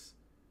ridiculous,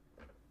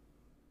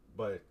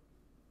 but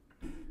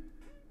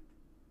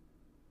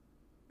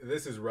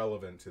this is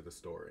relevant to the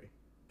story.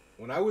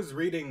 When I was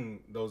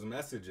reading those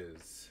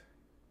messages,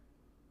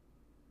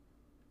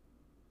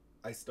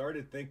 I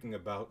started thinking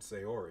about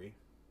Sayori.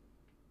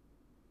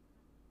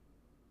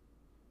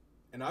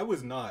 And I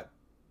was not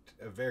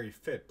a very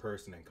fit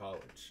person in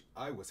college.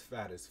 I was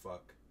fat as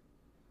fuck.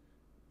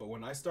 But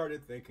when I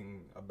started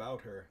thinking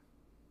about her,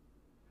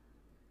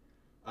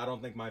 I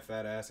don't think my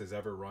fat ass has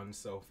ever run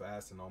so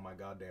fast in all my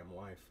goddamn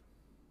life.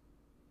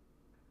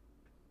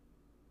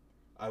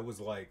 I was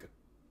like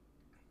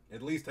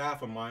at least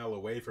half a mile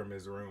away from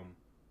his room.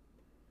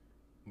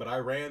 But I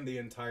ran the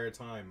entire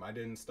time. I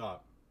didn't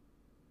stop.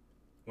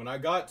 When I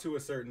got to a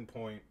certain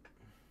point,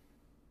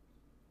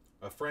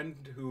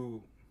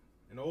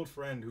 an old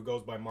friend who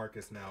goes by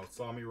Marcus now,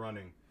 saw me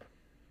running.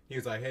 He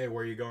was like, "Hey,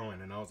 where are you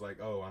going?" And I was like,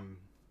 "Oh, I'm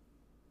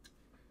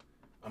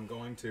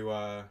going to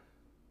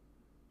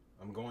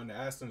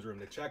Aston's room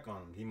to check on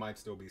him. He might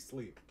still be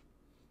asleep."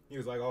 He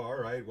was like, "Oh, all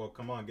right. Well,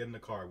 come on, get in the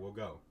car. We'll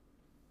go."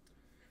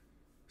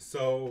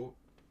 So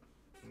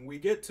we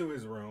get to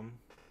his room,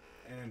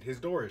 and his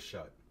door is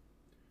shut.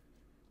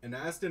 And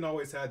Aston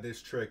always had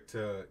this trick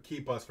to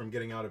keep us from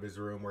getting out of his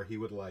room, where he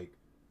would like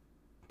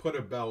put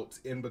a belt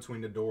in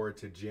between the door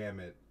to jam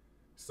it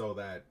so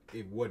that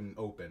it wouldn't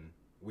open.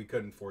 We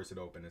couldn't force it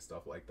open and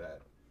stuff like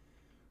that.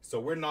 So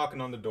we're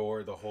knocking on the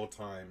door the whole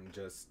time,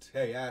 just,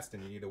 "Hey,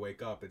 Aston, you need to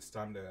wake up. It's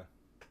time to..."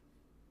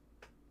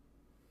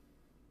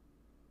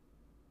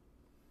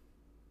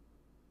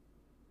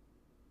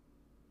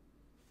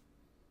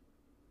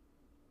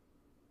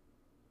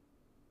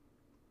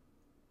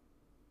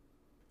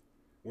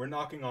 We're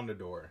knocking on the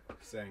door,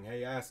 saying,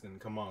 "Hey, Aston,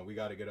 come on, we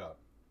gotta get up."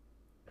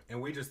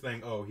 And we just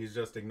think, oh, he's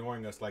just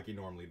ignoring us like he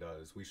normally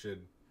does. We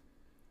should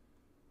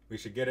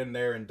get in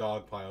there and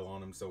dogpile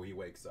on him so he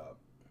wakes up.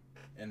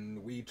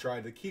 And we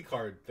tried the key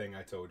card thing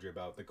I told you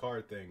about, the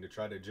card thing, to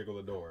try to jiggle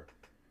the door.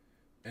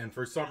 And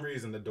for some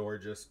reason, the door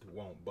just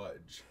won't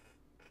budge.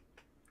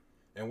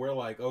 And we're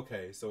like,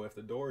 okay, so if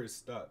the door is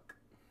stuck,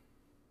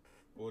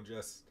 we'll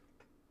just...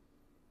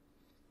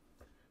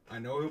 I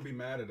know he'll be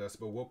mad at us,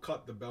 but we'll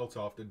cut the belt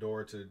off the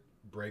door to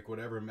break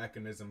whatever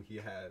mechanism he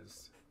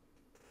has.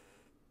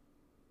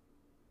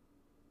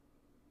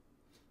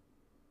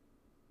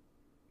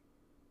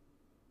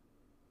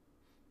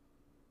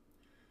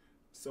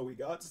 So we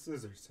got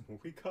scissors and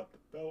we cut the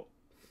belt.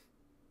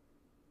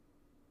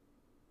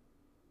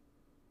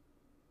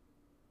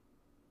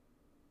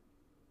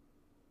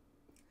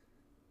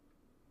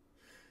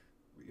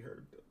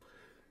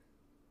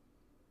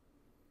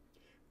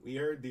 We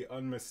heard the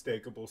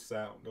unmistakable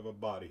sound of a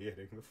body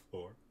hitting the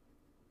floor.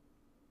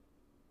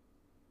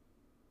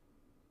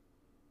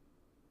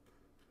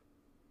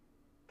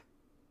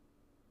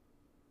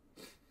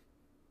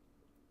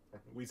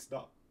 We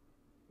stopped.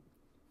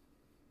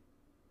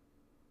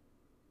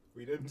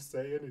 We didn't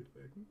say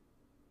anything.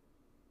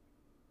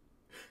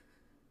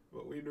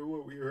 But we knew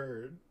what we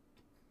heard.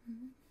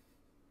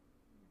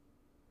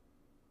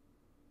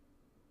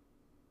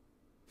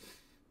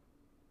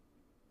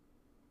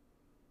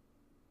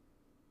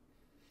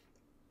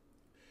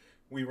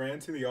 We ran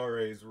to the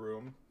RA's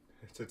room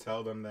to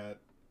tell them that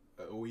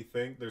we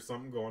think there's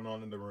something going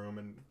on in the room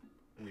and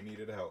we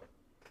needed help.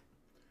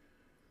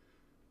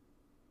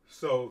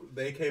 So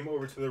they came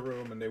over to the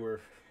room and they were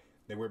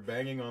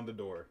banging on the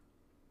door.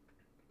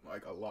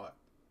 Like a lot.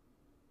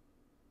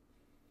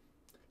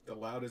 The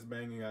loudest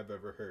banging I've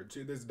ever heard.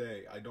 To this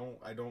day, I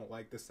don't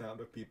like the sound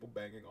of people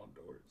banging on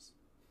doors.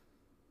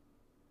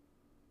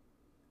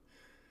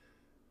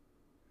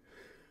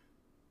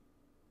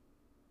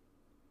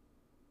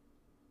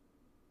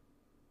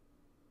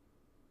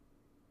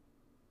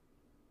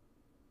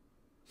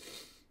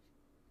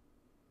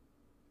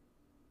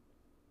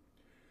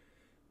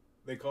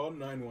 They called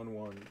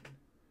 911,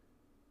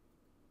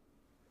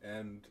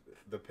 and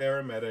the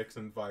paramedics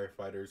and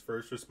firefighters,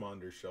 first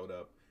responders showed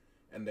up,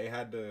 and they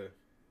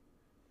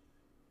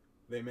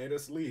made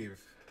us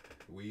leave.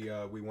 We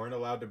weren't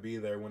allowed to be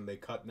there when they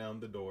cut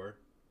down the door.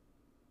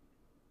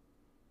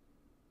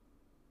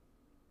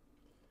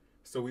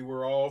 So we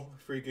were all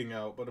freaking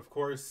out, but of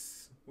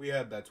course we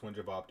had that twinge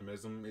of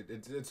optimism.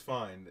 It's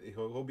fine.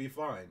 He'll be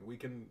fine.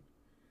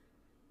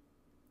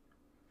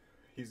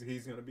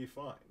 He's gonna be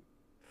fine.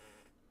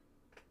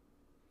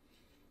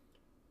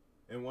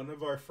 And one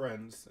of our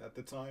friends at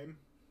the time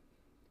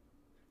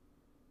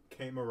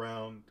came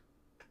around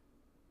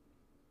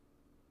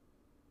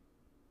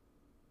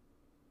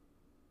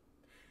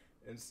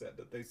and said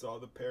that they saw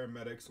the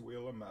paramedics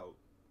wheel him out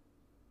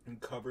and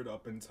covered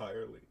up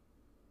entirely.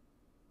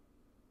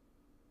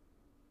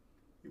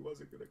 He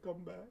wasn't gonna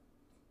come back.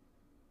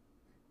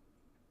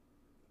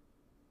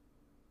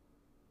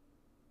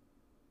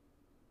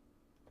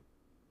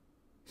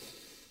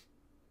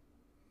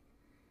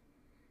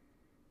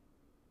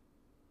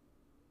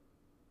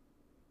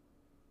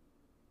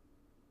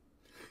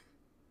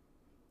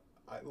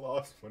 I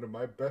lost one of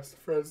my best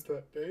friends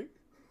that day.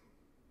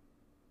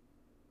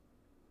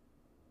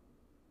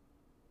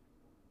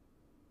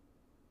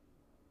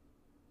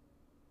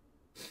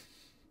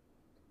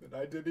 And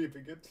I didn't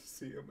even get to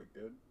see him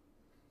again.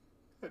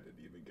 I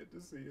didn't even get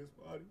to see his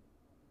body.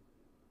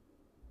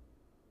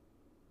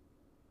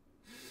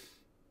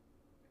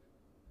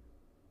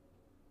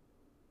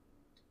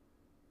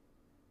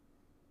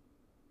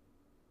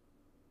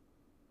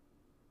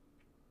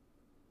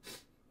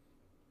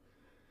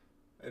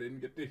 I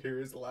didn't get to hear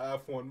his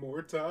laugh one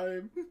more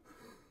time.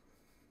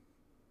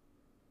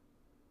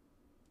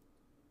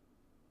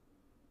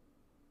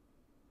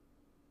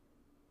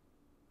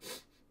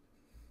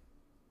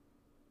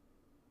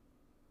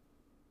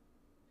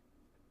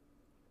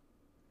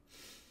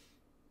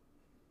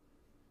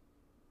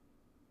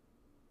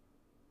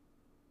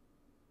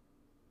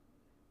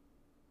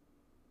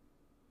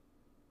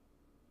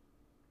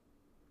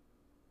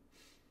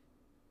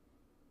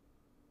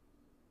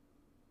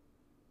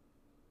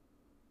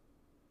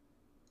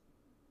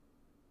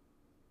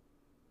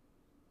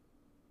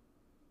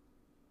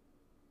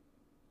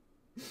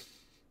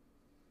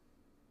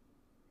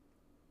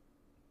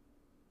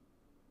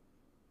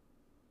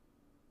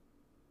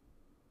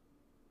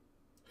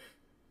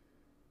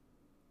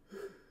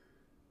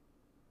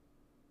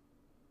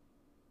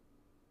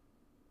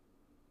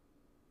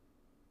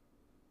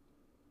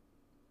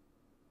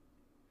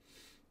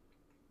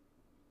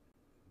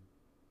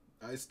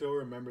 I still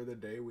remember the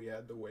day we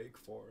had the wake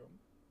for him.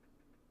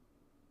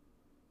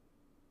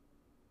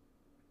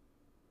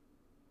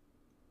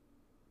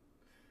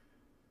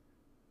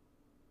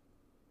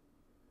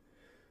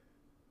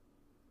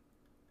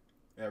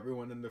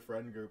 Everyone in the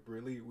friend group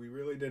we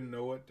really didn't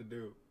know what to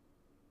do.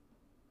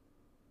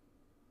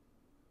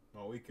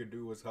 All we could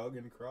do was hug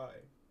and cry.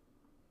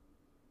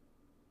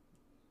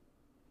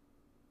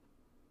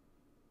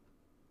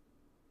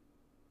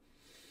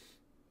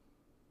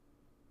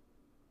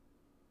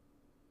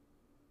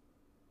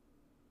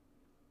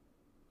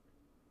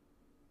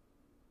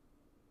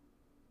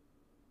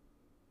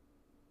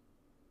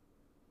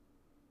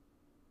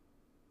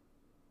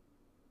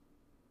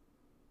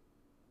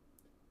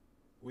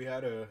 We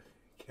had a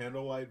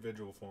candlelight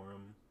vigil for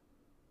him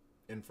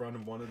in front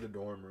of one of the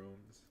dorm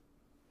rooms.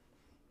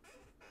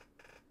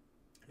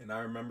 And I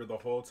remember the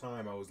whole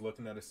time I was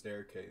looking at a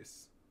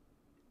staircase.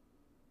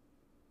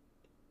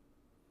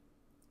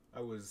 I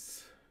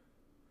was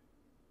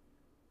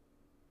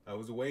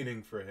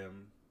waiting for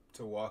him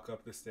to walk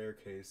up the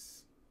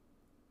staircase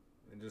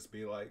and just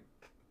be like,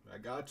 I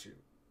got you.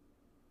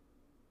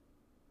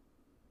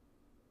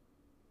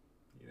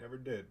 He never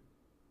did.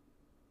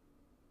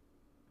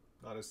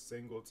 Not a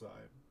single time.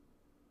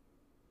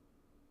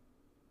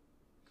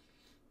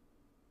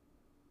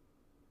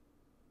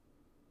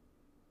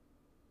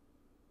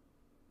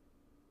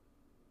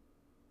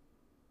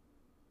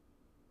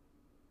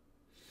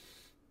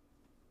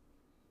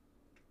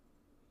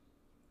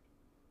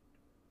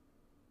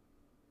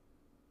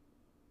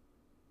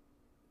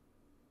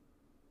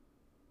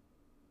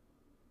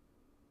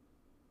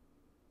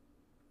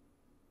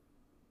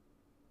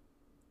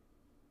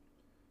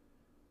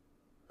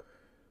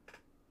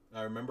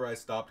 I remember I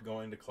stopped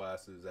going to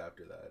classes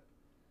after that.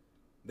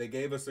 They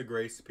gave us a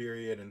grace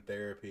period and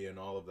therapy and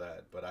all of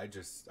that, but I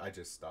just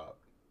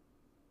stopped.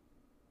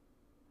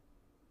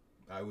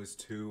 I was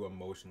too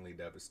emotionally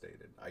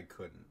devastated. I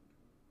couldn't.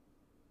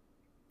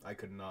 I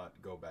could not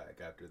go back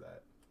after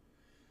that.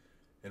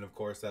 And of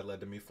course that led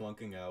to me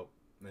flunking out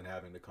and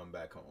having to come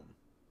back home.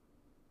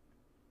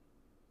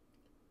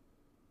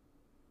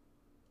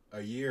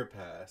 A year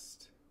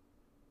passed,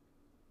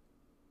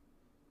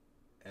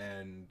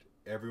 and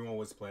everyone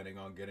was planning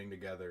on getting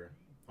together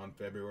on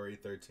February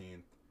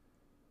 13th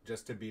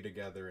just to be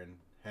together and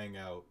hang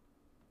out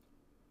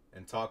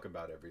and talk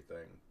about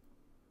everything.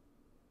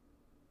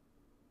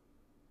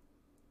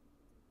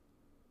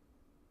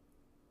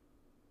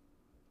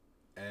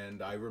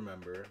 And I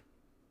remember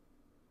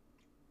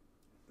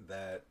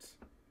that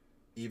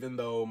even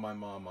though my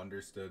mom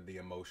understood the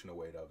emotional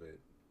weight of it,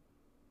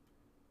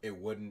 it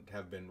wouldn't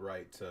have been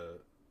right to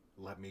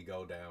let me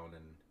go down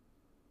and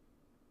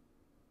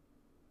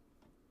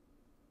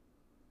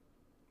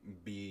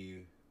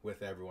be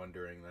with everyone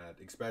during that,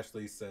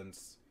 especially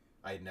since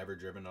I had never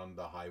driven on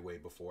the highway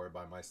before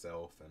by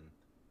myself, and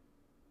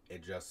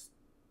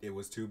it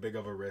was too big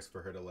of a risk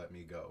for her to let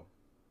me go.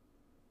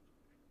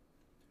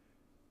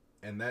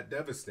 And that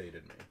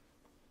devastated me.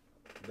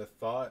 The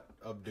thought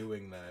of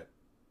doing that,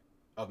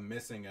 of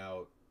missing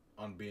out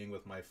on being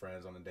with my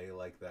friends on a day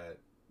like that,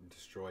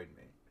 destroyed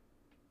me.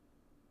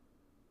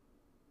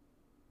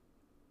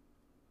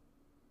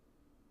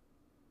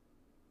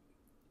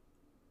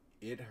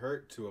 It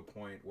hurt to a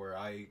point where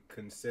I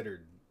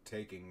considered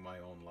taking my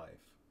own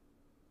life.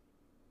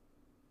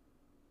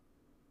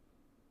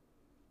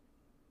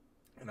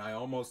 And I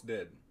almost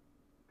did.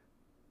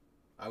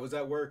 I was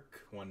at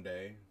work one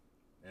day,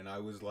 and I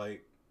was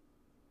like,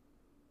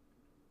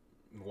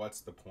 what's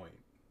the point?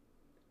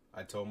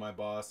 I told my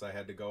boss I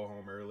had to go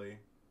home early,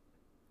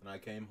 and I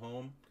came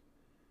home,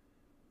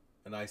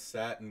 and I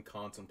sat and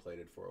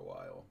contemplated for a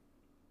while,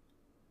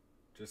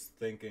 just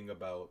thinking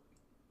about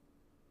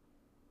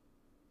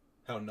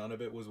how none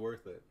of it was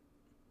worth it.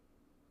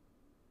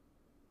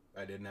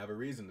 I didn't have a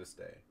reason to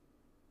stay.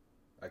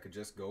 I could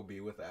just go be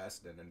with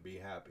Aston and be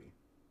happy.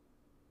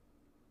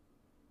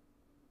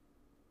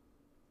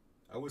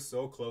 I was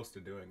so close to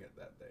doing it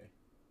that day.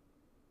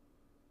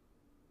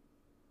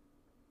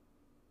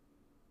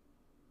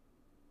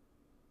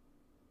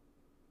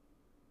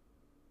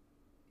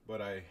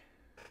 But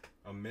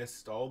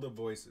amidst all the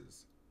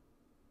voices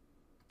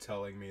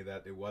telling me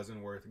that it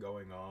wasn't worth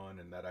going on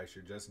and that I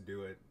should just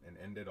do it and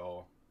end it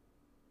all,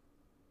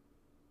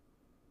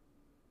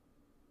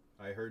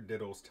 I heard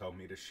Diddles tell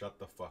me to shut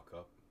the fuck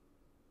up.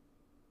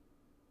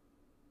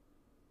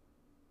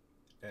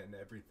 And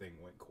everything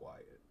went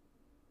quiet.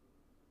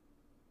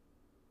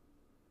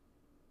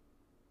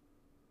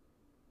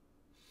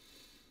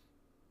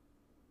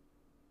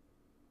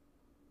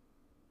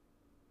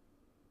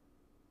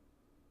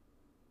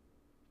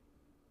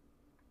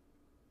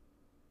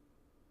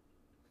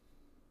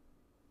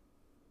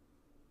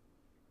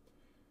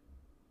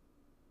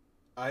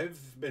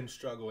 I've been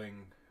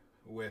struggling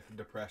with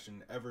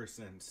depression ever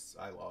since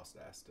I lost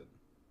Aston.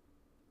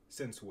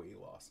 Since we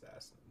lost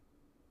Aston.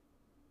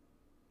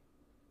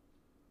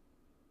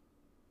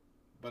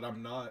 But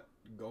I'm not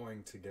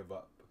going to give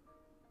up.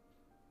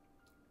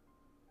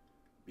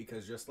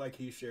 Because just like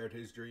he shared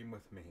his dream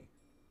with me,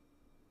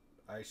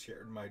 I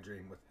shared my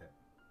dream with him.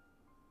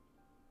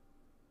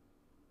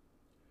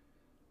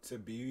 To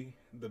be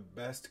the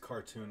best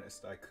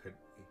cartoonist I could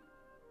be.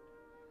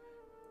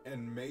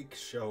 And make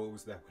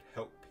shows that would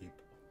help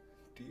people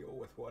deal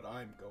with what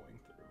I'm going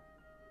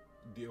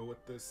through. Deal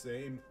with the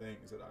same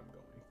things that I'm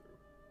going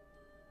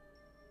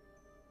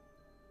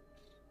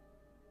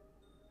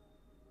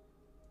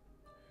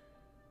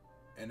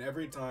through. And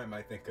every time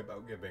I think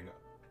about giving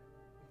up,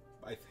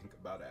 I think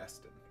about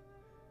Aston.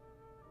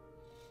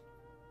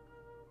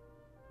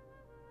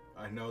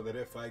 I know that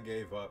if I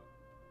gave up,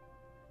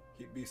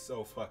 he'd be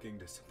so fucking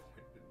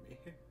disappointed in me.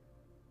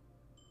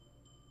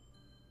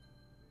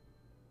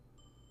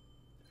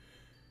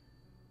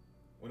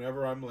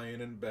 Whenever I'm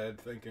laying in bed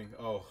thinking,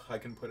 oh, I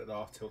can put it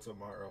off till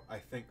tomorrow, I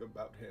think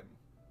about him.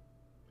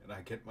 And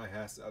I get my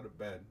ass out of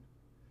bed.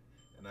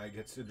 And I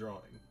get to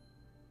drawing.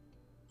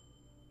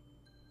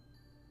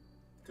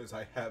 Because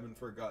I haven't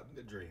forgotten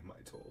the dream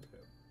I told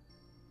him.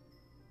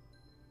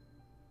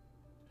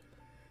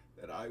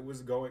 That I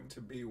was going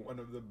to be one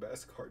of the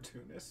best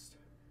cartoonists.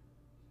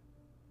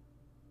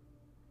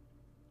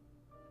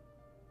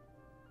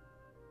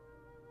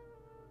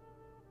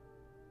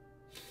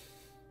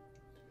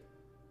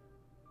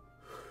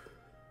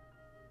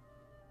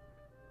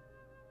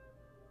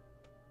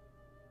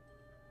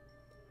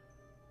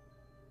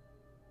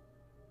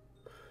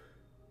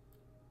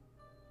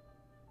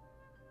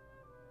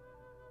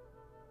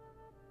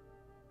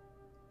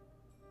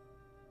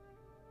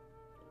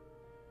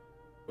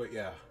 But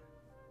yeah,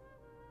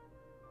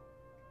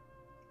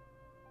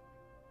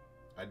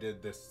 I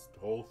did this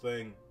whole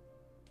thing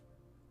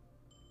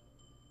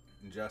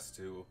just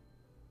to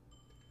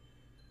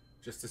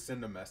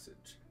send a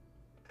message.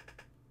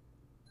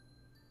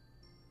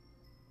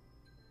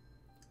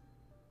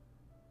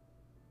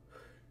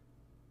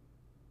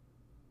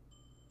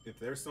 If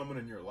there's someone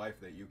in your life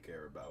that you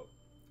care about,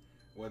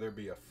 whether it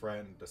be a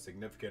friend, a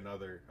significant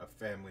other, a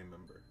family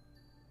member,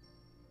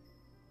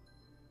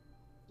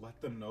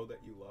 let them know that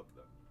you love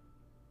them.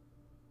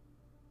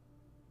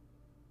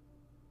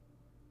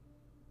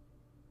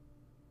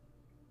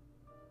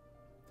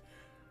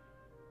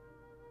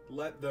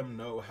 Let them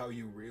know how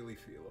you really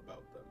feel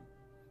about them.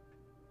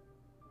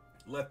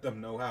 Let them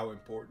know how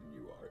important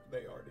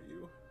they are to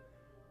you.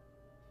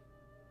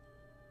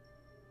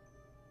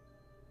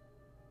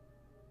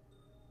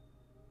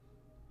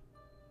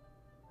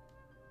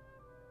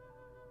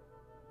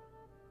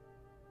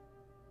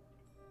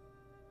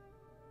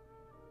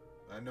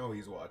 I know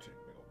he's watching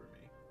over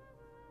me.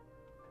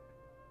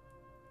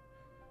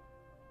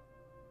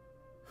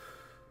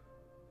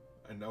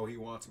 I know he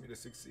wants me to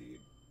succeed.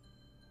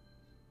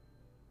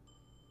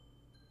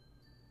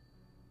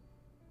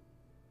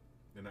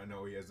 And I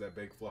know he has that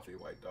big fluffy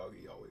white dog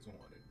he always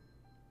wanted.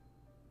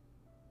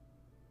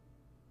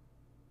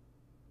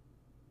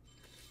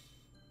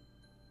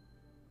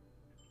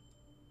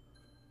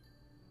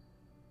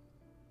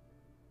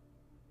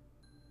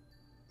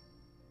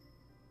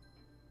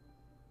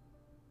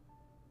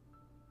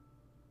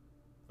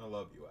 I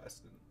love you,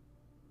 Aston.